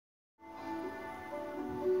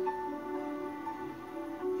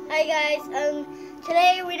Hi guys,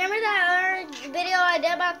 today remember that other video I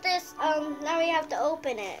did about this? Now we have to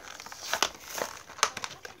open it.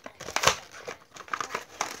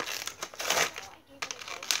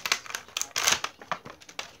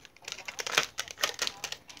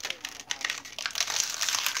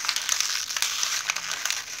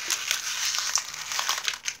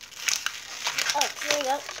 Oh, here we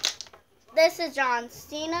go. This is John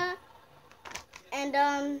Cena,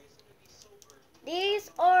 and these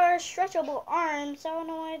are stretchable arms. I don't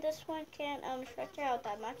know why this one can't stretch out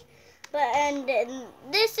that much. But and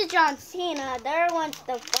this is John Cena. The other one's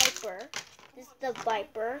the Viper. This is the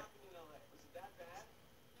Viper.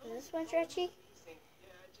 Is this one stretchy?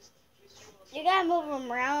 You gotta move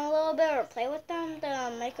them around a little bit or play with them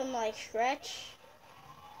to make them like stretch.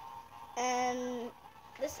 And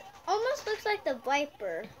this almost looks like the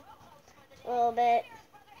Viper a little bit.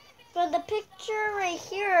 But the picture right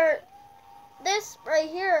here, this right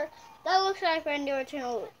here, that looks like Randy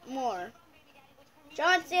Orton more.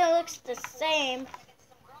 John Cena looks the same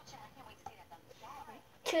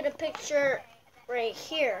to the picture right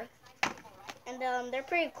here. And they're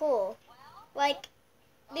pretty cool. Like,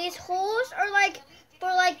 these holes are like for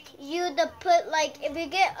like you to put, like, if you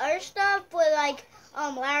get other stuff with like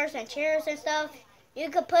ladders and chairs and stuff,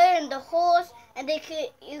 you could put it in the holes, and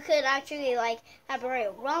you could actually like have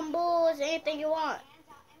Royal Rumbles, anything you want,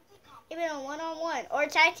 even a one-on-one or a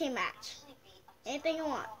tag team match, anything you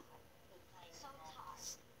want.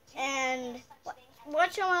 And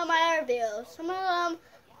watch some of my other videos. Some of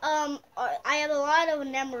them, I have a lot of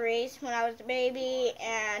memories when I was a baby,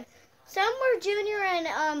 and some were Junior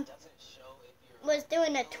and was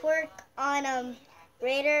doing a twerk on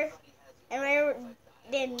Raider, and Raider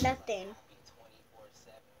did nothing.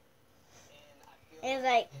 It was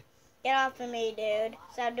like, get off of me, dude.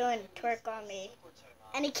 Stop doing a twerk on me.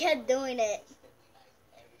 And he kept doing it.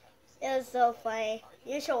 It was so funny.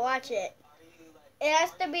 You should watch it. It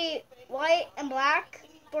has to be white and black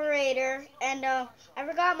for Raider, and I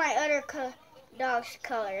forgot my other dog's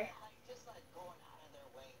color.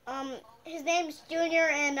 His name's Junior,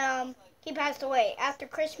 and he passed away after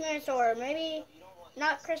Christmas, or maybe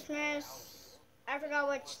not Christmas. I forgot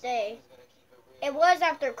which day. It was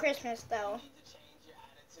after Christmas, though.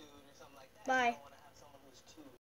 Bye.